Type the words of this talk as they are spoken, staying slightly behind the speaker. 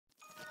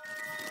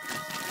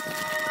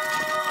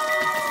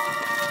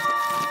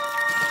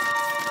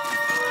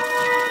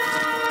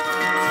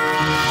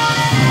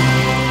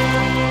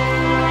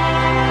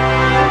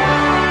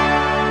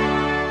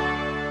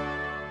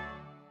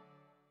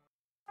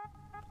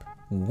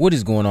What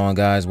is going on,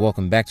 guys?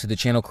 Welcome back to the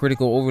channel.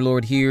 Critical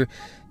Overlord here.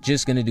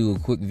 Just gonna do a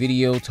quick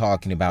video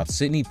talking about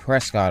Sidney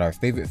Prescott, our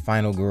favorite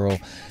final girl,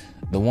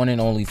 the one and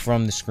only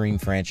from the Scream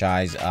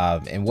franchise,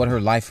 and what her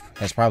life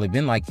has probably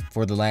been like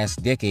for the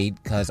last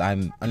decade, because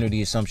I'm under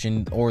the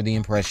assumption, or the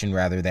impression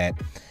rather, that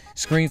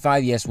Scream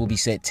 5, yes, will be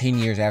set 10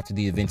 years after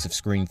the events of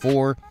Scream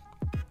 4.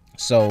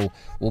 So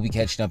we'll be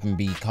catching up and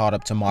be caught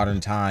up to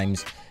modern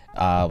times.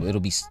 It'll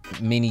be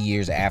many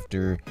years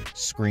after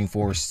Scream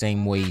 4,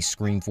 same way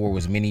Scream 4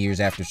 was many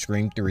years after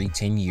Scream 3,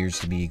 10 years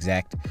to be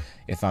exact,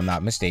 if I'm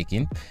not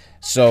mistaken.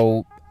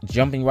 So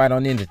jumping right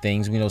on into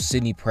things, we know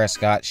Sidney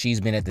Prescott, she's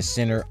been at the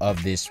center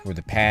of this for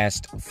the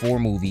past 4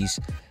 movies.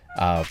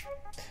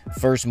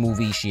 First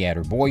movie, she had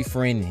her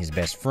boyfriend and his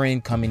best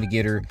friend coming to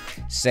get her.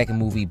 Second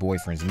movie,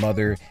 boyfriend's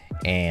mother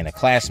and a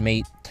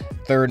classmate.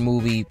 Third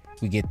movie,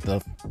 we get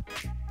the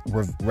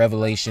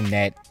revelation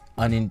that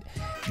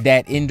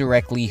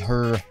indirectly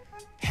her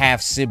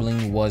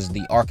half-sibling was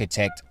the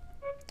architect,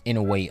 in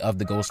a way, of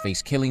the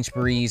Ghostface killing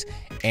sprees,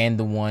 and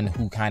the one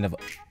who kind of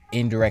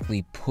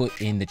indirectly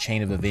put in the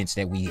chain of events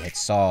that we had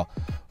saw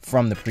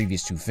from the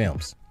previous 2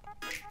 films.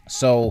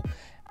 So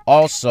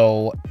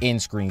also in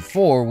Scream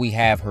 4, we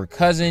have her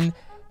cousin,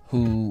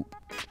 who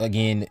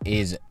again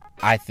is,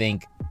 I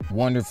think,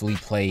 wonderfully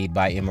played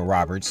by Emma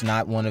Roberts.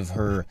 Not one of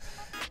her,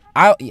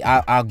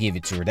 I'll give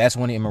it to her, that's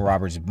one of Emma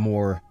Roberts'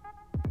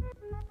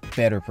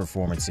 better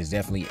performances,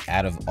 definitely,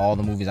 out of all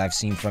the movies I've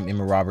seen from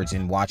Emma Roberts,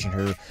 and watching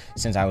her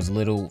since I was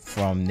little,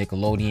 from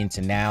Nickelodeon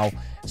to now.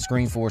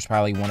 Scream 4 is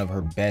probably one of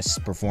her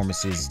best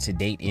performances to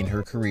date in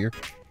her career.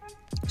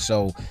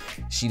 So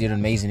she did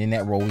amazing in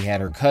that role. We had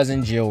her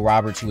cousin Jill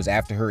Roberts, who was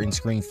after her in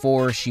Scream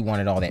 4. She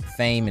wanted all that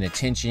fame and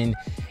attention,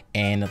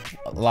 and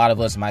a lot of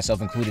us,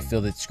 myself included,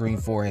 feel that Scream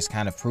 4 has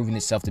kind of proven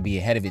itself to be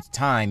ahead of its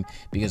time,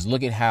 because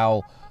look at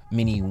how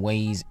many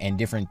ways and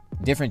different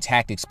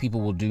tactics people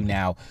will do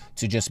now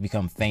to just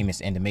become famous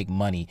and to make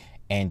money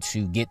and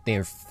to get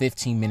their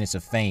 15 minutes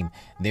of fame.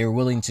 They're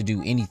willing to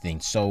do anything.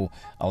 So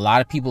a lot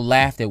of people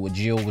laughed at what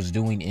Jill was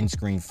doing in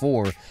Scream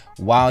 4.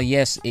 While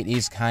yes, it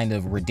is kind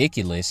of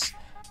ridiculous,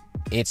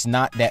 it's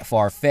not that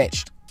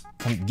far-fetched,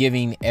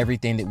 giving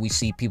everything that we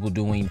see people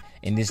doing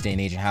in this day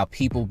and age, and how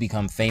people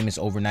become famous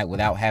overnight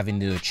without having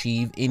to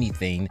achieve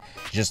anything,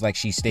 just like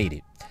she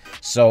stated.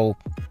 So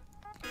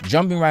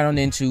jumping right on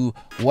into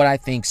what I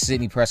think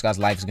Sidney Prescott's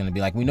life is going to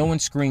be like. We know in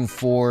Scream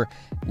 4,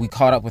 we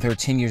caught up with her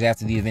 10 years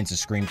after the events of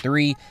Scream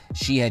 3.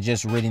 She had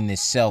just written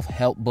this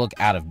self-help book,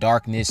 Out of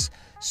Darkness.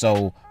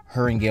 So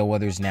her and Gale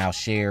Weathers now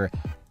share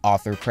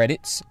author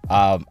credits.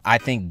 I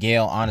think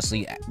Gale,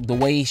 honestly, the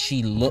way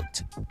she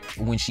looked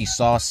when she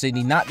saw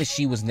Sidney, not that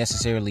she was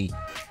necessarily,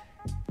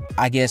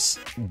 I guess,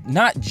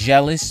 not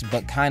jealous,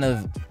 but kind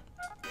of,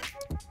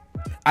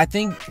 I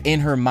think in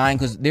her mind,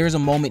 because there's a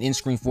moment in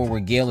Scream 4 where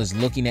Gale is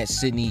looking at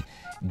Sidney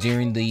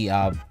during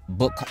the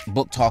book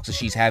talks that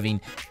she's having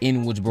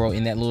in Woodsboro,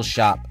 in that little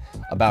shop,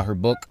 about her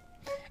book,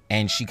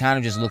 and she kind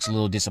of just looks a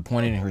little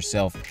disappointed in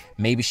herself.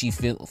 Maybe she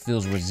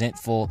feels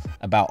resentful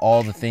about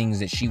all the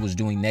things that she was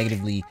doing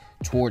negatively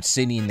towards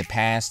Sidney in the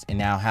past, and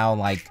now how,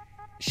 like,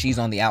 she's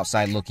on the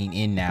outside looking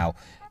in now,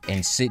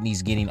 and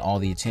Sidney's getting all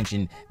the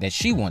attention that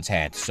she once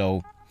had.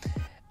 So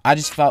I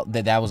just felt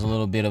that that was a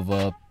little bit of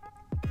a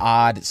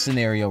odd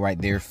scenario right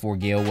there for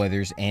Gale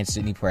Weathers and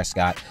Sidney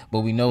Prescott.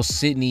 But we know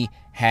Sidney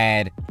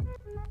had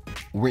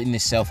written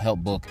this self-help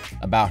book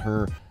about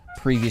her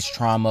previous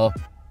trauma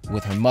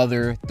with her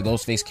mother, the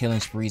Ghostface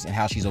killing sprees, and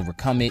how she's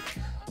overcome it,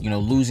 you know,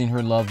 losing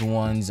her loved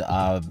ones,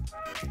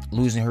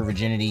 losing her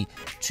virginity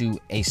to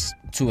a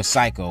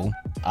psycho,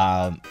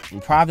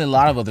 probably a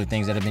lot of other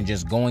things that have been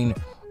just going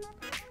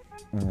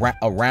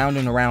around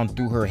and around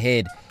through her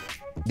head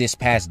this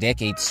past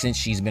decade, since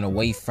she's been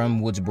away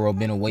from Woodsboro,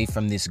 been away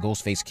from this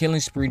Ghostface killing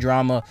spree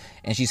drama,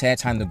 and she's had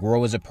time to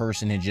grow as a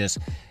person and just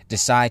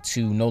decide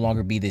to no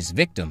longer be this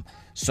victim.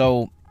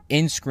 So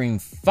in Scream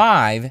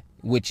 5,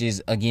 which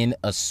is, again,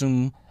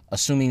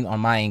 assuming on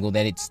my angle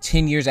that it's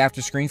 10 years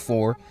after Scream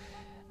 4,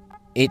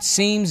 it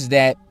seems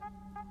that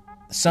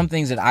some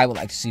things that I would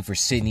like to see for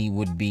Sidney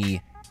would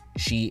be,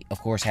 she of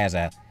course has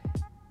a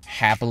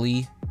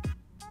happily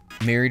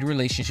married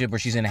relationship, or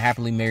she's in a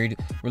happily married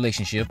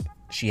relationship.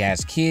 She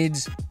has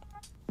kids,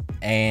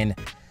 and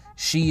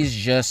she is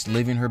just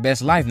living her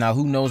best life. Now,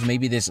 who knows,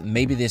 maybe this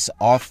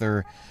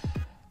author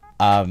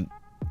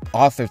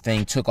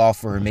thing took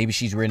off for her. Maybe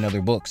she's written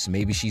other books.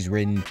 Maybe she's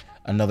written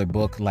another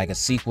book, like a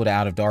sequel to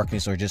Out of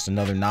Darkness, or just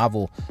another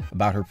novel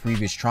about her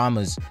previous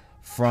traumas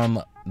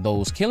from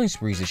those killing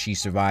sprees that she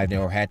survived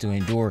or had to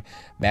endure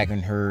back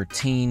in her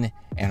teen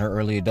and her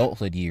early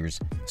adulthood years.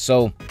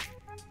 So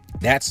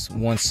that's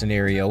one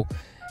scenario.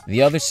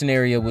 The other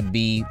scenario would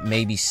be,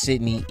 maybe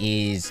Sidney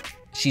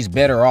she's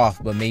better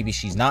off, but maybe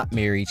she's not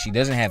married, she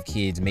doesn't have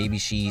kids, maybe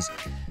she's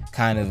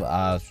kind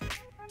of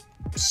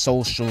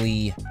still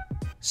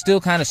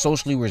kind of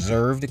socially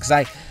reserved,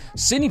 because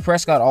Sidney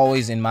Prescott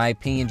always, in my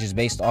opinion, just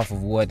based off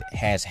of what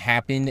has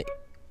happened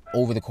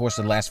over the course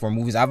of the last 4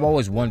 movies, I've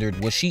always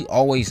wondered, was she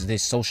always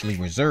this socially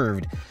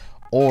reserved,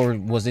 or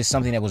was this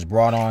something that was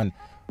brought on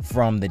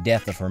from the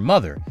death of her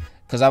mother.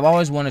 Because I've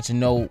always wanted to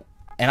know,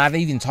 and I've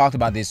even talked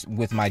about this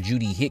with my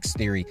Judy Hicks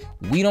theory,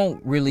 we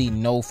don't really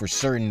know for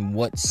certain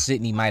what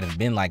Sidney might have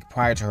been like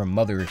prior to her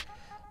mother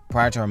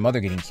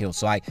getting killed.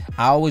 So I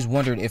always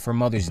wondered if her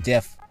mother's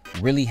death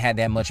really had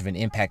that much of an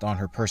impact on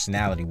her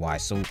personality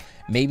wise. So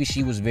maybe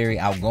she was very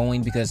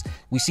outgoing, because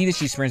we see that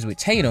she's friends with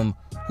Tatum,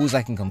 who's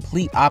like a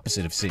complete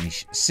opposite of Sidney.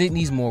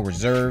 Sidney's more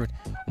reserved,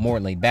 more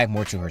laid back,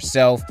 more to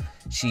herself.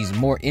 She's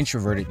more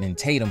introverted than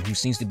Tatum, who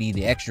seems to be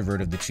the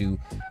extrovert of the two,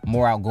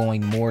 more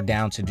outgoing, more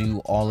down to do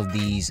all of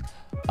these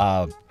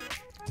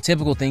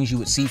typical things you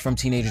would see from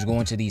teenagers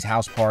going to these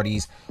house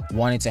parties,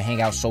 wanting to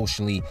hang out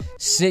socially.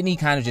 Sidney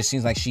kind of just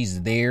seems like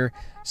she's there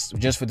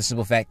just for the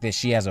simple fact that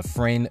she has a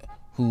friend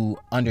who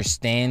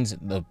understands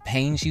the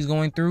pain she's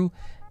going through,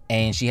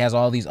 and she has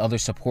all these other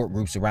support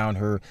groups around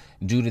her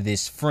due to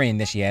this friend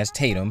that she has,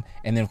 Tatum,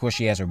 and then of course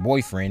she has her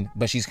boyfriend,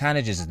 but she's kind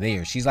of just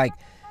there. She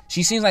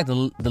seems like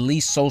the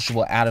least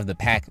sociable out of the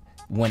pack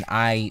when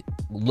I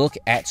look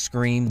at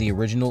Scream, the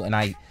original, and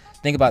I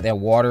think about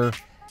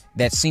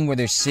that scene where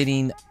they're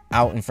sitting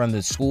out in front of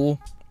the school.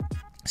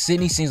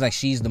 Sidney seems like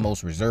she's the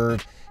most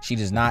reserved. She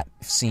does not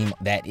seem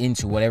that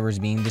into whatever is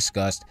being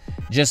discussed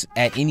just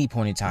at any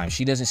point in time.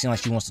 She doesn't seem like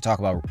she wants to talk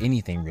about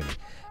anything really,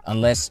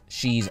 unless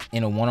she's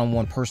in a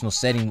one-on-one personal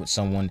setting with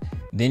someone,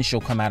 then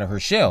she'll come out of her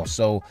shell.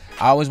 So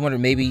I always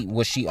wondered, maybe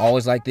was she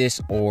always like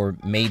this, or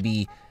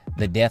maybe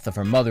the death of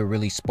her mother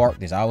really sparked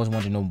this. I always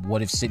wanted to know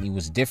what if Sidney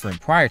was different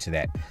prior to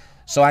that.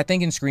 So I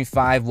think in Scream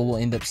 5, what we'll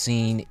end up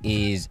seeing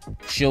is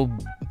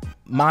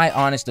my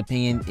honest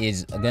opinion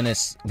is gonna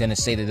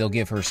say that they'll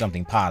give her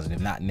something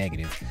positive, not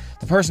negative.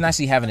 The person I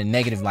see having a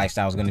negative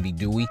lifestyle is going to be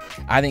Dewey.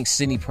 I think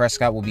Sidney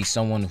Prescott will be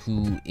someone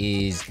who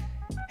is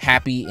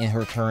happy in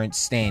her current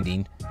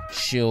standing.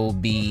 She'll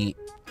be,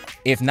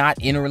 if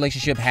not in a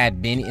relationship,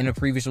 had been in a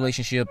previous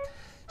relationship.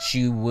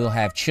 She will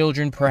have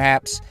children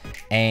perhaps,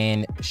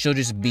 and she'll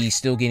just be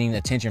still getting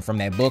attention from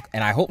that book.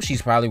 And I hope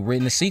she's probably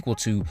written a sequel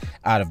to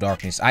Out of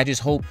Darkness. I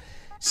just hope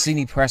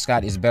Sidney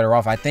Prescott is better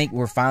off. I think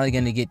we're finally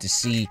going to get to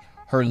see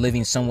her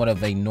living somewhat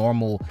of a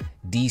normal,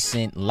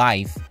 decent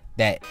life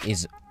that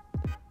is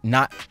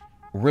not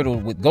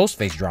riddled with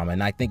Ghostface drama,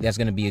 and I think that's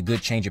going to be a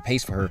good change of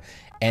pace for her.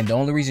 And the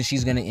only reason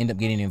she's going to end up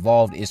getting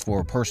involved is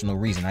for a personal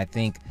reason. I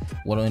think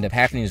what will end up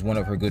happening is one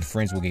of her good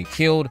friends will get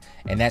killed,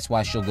 and that's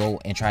why she'll go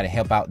and try to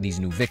help out these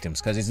new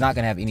victims, because it's not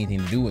going to have anything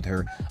to do with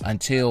her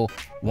until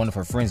one of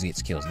her friends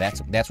gets killed.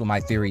 That's what my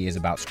theory is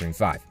about Scream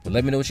 5. But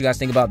let me know what you guys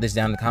think about this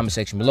down in the comment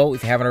section below.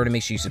 If you haven't already,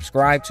 make sure you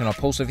subscribe, turn on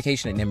post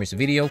notification, and never miss a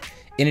video.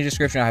 In the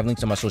description, I have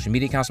links to my social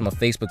media accounts on my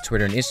Facebook,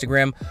 Twitter, and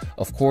Instagram.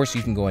 Of course,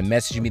 you can go and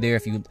message me there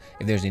if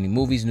there's any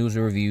movies, news,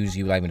 or reviews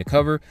you would like me to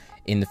cover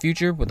in the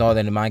future. With all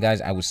that in mind,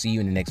 guys, I will see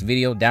you in the next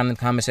video. Down in the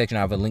comment section,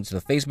 I have a link to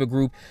the Facebook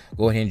group.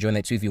 Go ahead and join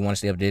that too if you want to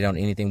stay updated on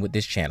anything with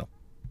this channel.